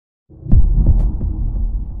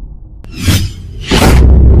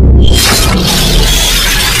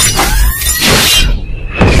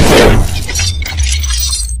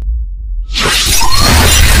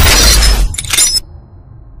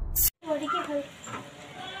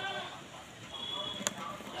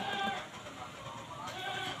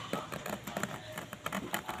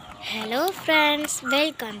Hello friends,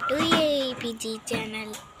 welcome to AIPG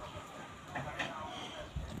channel.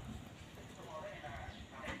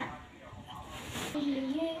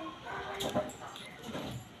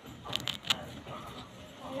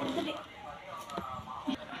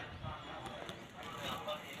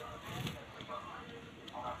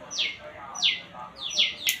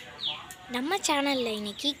 நம்ம சேனல்ல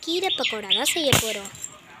இன்னைக்கு கீரை பக்கோடா தான் செய்ய போறோம்.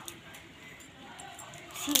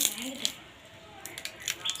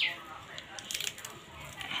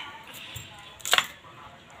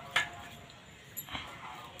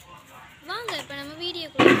 வாங்க இப்ப நம்ம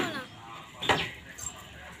வீடியோக்குள்ள போலாம்.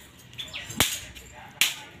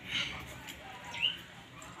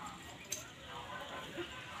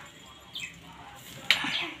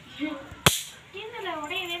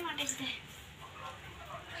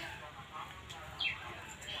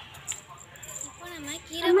 இப்போ நம்ம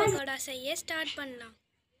கீரை பக்கோடா செய்ய ஸ்டார்ட் பண்ணலாம்.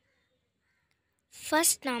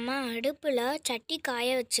 ஃபர்ஸ்ட் நாம அடுப்புல சட்டி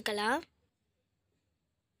காய வச்சுக்கலாம்.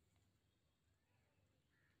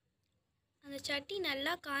 அந்த சட்டி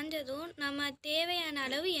நல்லா காஞ்சதும் நம்ம தேவையான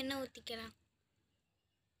அளவு எண்ணெய் ஊற்றிக்கலாம்.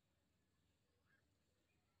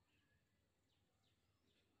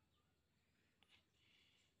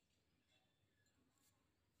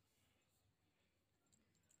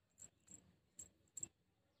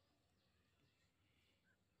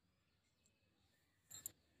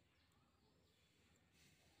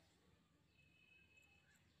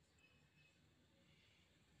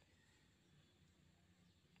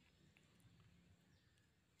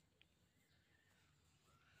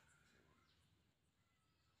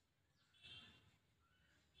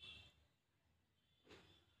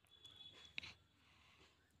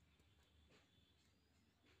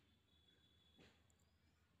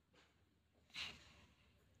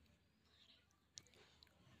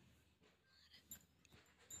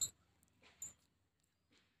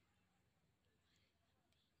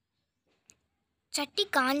 சட்டி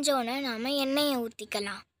காஞ்சோன்னு நாம் எண்ணெயை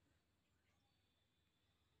ஊற்றிக்கலாம்.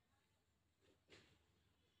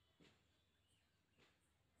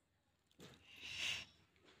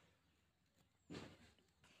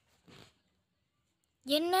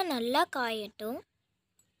 எண்ணெய் நல்லா காயட்டும்.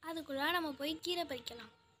 அதுக்குள்ளே நம்ம போய் கீரை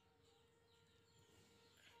பறிக்கலாம்.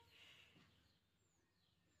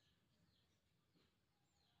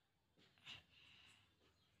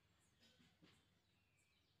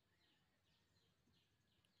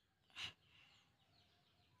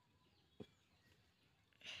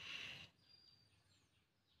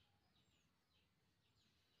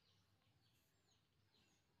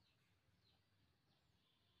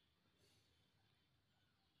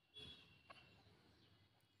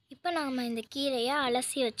 இப்போ நாம் இந்த கீரையை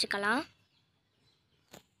அலசி வச்சுக்கலாம்.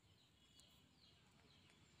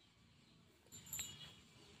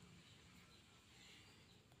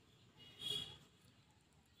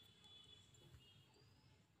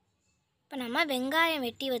 இப்போ நம்ம வெங்காயம்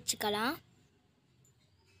வெட்டி வச்சுக்கலாம்.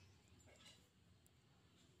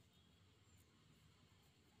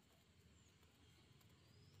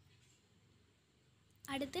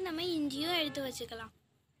 அடுத்து நம்ம இஞ்சியும் எடுத்து வச்சுக்கலாம்.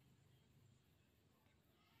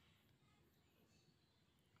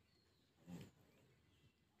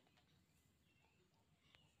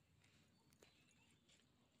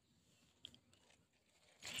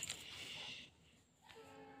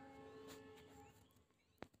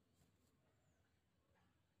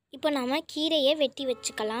 இப்போ நம்ம கீரையை வெட்டி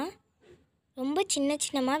வச்சுக்கலாம். ரொம்ப சின்ன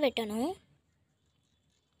சின்னமாக வெட்டணும்.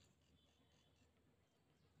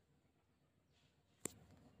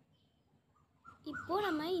 இப்போது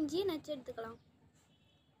நம்ம இஞ்சியை நச்சு எடுத்துக்கலாம்.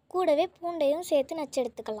 கூடவே பூண்டையும் சேர்த்து நச்சு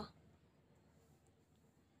எடுத்துக்கலாம்.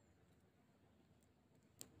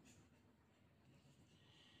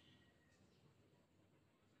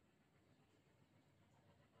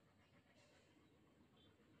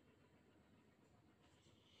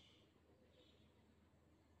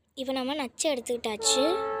 இப்போ நம்ம நச்சு எடுத்துக்கிட்டாச்சு.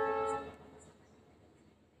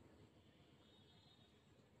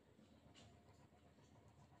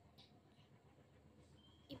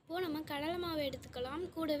 இப்போது நம்ம கடலை மாவு எடுத்துக்கலாம்.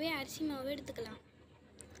 கூடவே அரிசி மாவு எடுத்துக்கலாம்.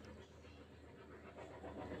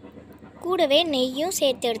 கூடவே நெய்யும்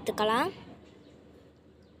சேர்த்து எடுத்துக்கலாம்.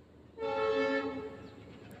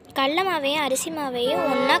 கடலை மாவையும் அரிசி மாவையும்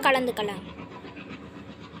ஒன்றா கலந்துக்கலாம்.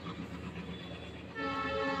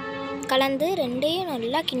 கலந்து ரெண்டையும்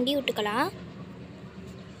நல்லா கிண்டி விட்டுக்கலாம்.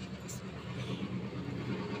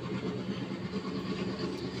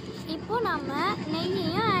 இப்போ நம்ம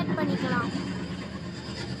நெய்யையும் ஆட் பண்ணிக்கலாம்.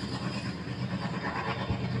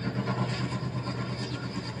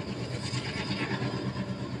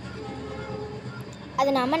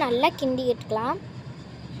 அதை நாம் நல்லா கிண்டி விட்டுக்கலாம்.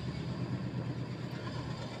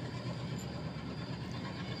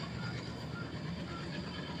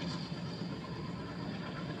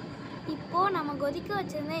 கொதிக்க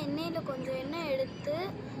வச்சிருந்த எண்ணெயில் கொஞ்சம் எண்ணெய் எடுத்து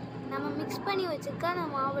நம்ம மிக்ஸ் பண்ணி வச்சுக்க அந்த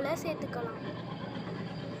மாவில் சேர்த்துக்கலாம்.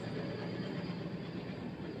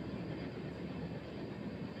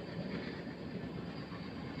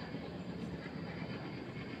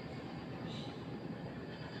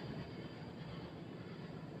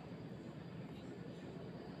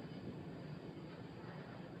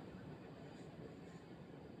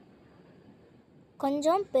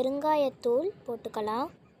 கொஞ்சம் பெருங்காயத்தூள் போட்டுக்கலாம்.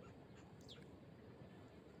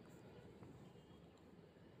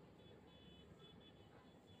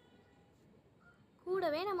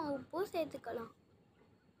 கூடவே நம்ம உப்பு சேர்த்துக்கலாம்.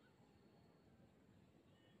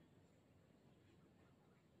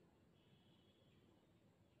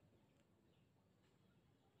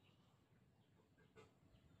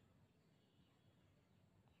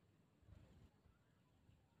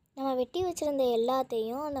 நம்ம வெட்டி வச்சுருந்த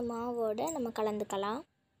எல்லாத்தையும் அந்த மாவோடு நம்ம கலந்துக்கலாம்.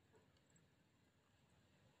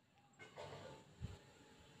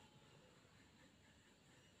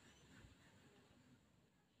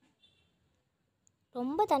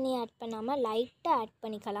 ரொம்ப தண்ணி ஆட் பண்ணாமல் லைட்டாக ஆட்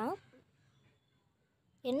பண்ணிக்கலாம்.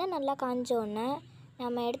 எண்ணெய் நல்லா காஞ்சோடனே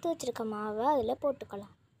நம்ம எடுத்து வச்சுருக்க மாவை அதில்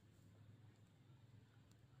போட்டுக்கலாம்.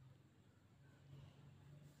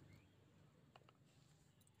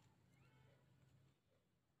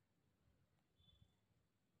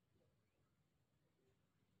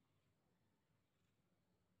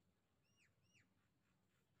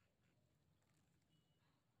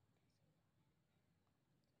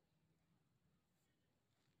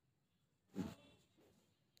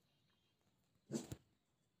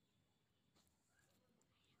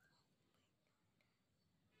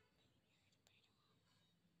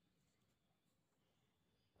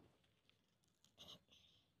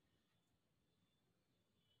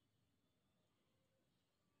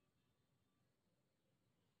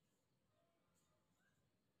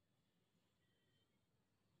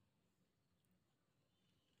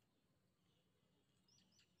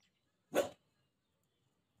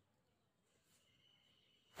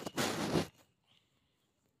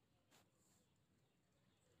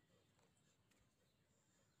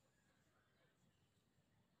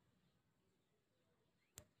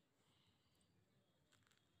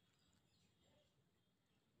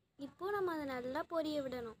 இப்போது நம்ம அதை நல்லா பொரிய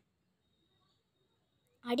விடணும்.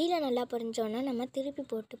 அடியில் நல்லா பொரிஞ்சோன்னா நம்ம திருப்பி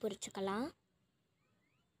போட்டு பொரிச்சுக்கலாம்.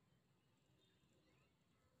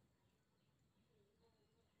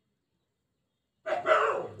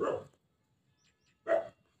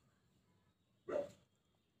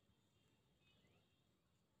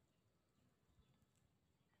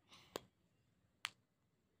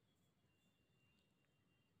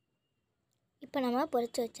 இப்போ நம்ம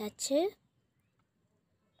பொரிச்சு வச்சாச்சு.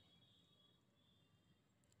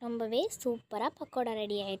 ரொம்பவே சூப்பராக பக்கோடா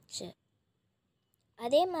ரெடி ஆயிடுச்சு.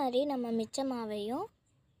 அதே மாதிரி நம்ம மிச்ச மாவையும்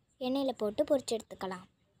எண்ணெயில் போட்டு பொரிச்சு எடுத்துக்கலாம்.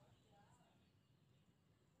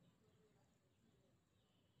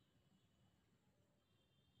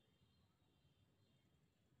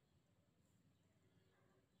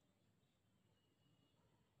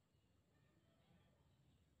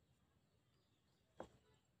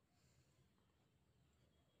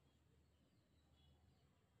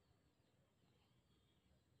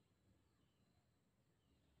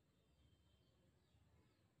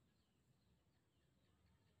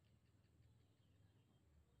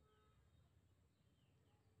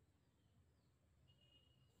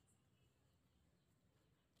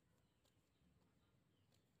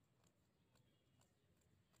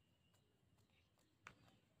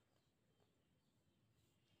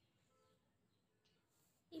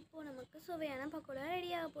 இப்போது நமக்கு சுவையான பக்கோடா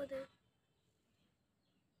ரெடியாக போகுது.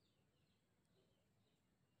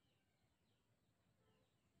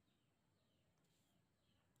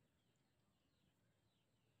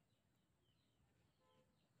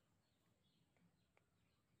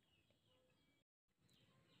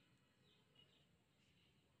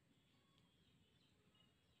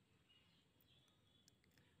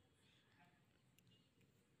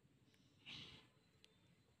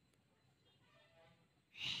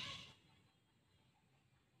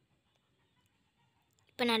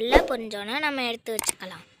 இப்போ நல்லா பொரிஞ்சோன்னா நம்ம எடுத்து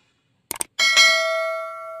வச்சுக்கலாம்.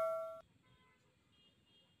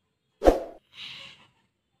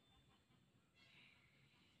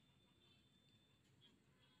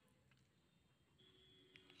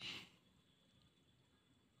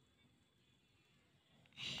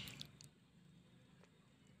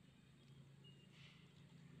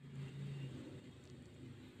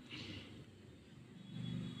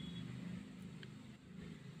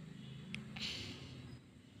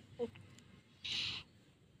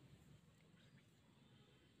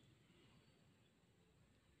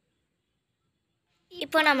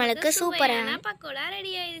 இப்போ நம்மளுக்கு சூப்பரான பக்கோடா ரெடி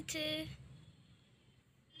ஆயிடுச்சு.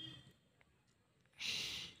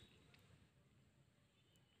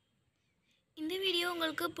 இந்த வீடியோ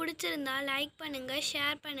உங்களுக்கு பிடிச்சிருந்தா லைக் பண்ணுங்க,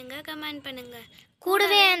 ஷேர் பண்ணுங்க, கமெண்ட் பண்ணுங்க.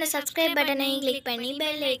 கூடவே அந்த சப்ஸ்கிரைப் பட்டனையும் கிளிக் பண்ணி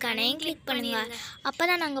பெல் ஐக்கானையும் கிளிக் பண்ணுங்க. அப்போ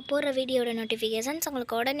தான் நாங்கள் போடுற வீடியோட நோட்டிஃபிகேஷன்ஸ்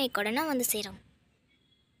உங்களுக்கு உடனே வந்து சேரும்.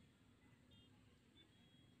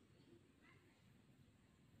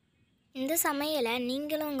 இந்த சமையலை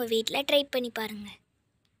நீங்களும் உங்கள் வீட்டில் ட்ரை பண்ணி பாருங்கள்.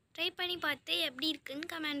 ட்ரை பண்ணி பார்த்து எப்படி இருக்குன்னு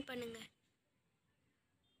கமெண்ட் பண்ணுங்கள்.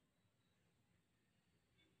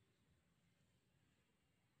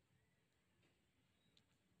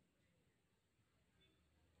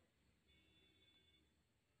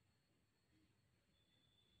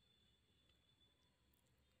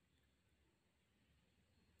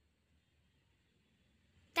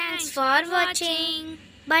 Thanks for watching.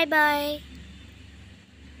 Bye bye.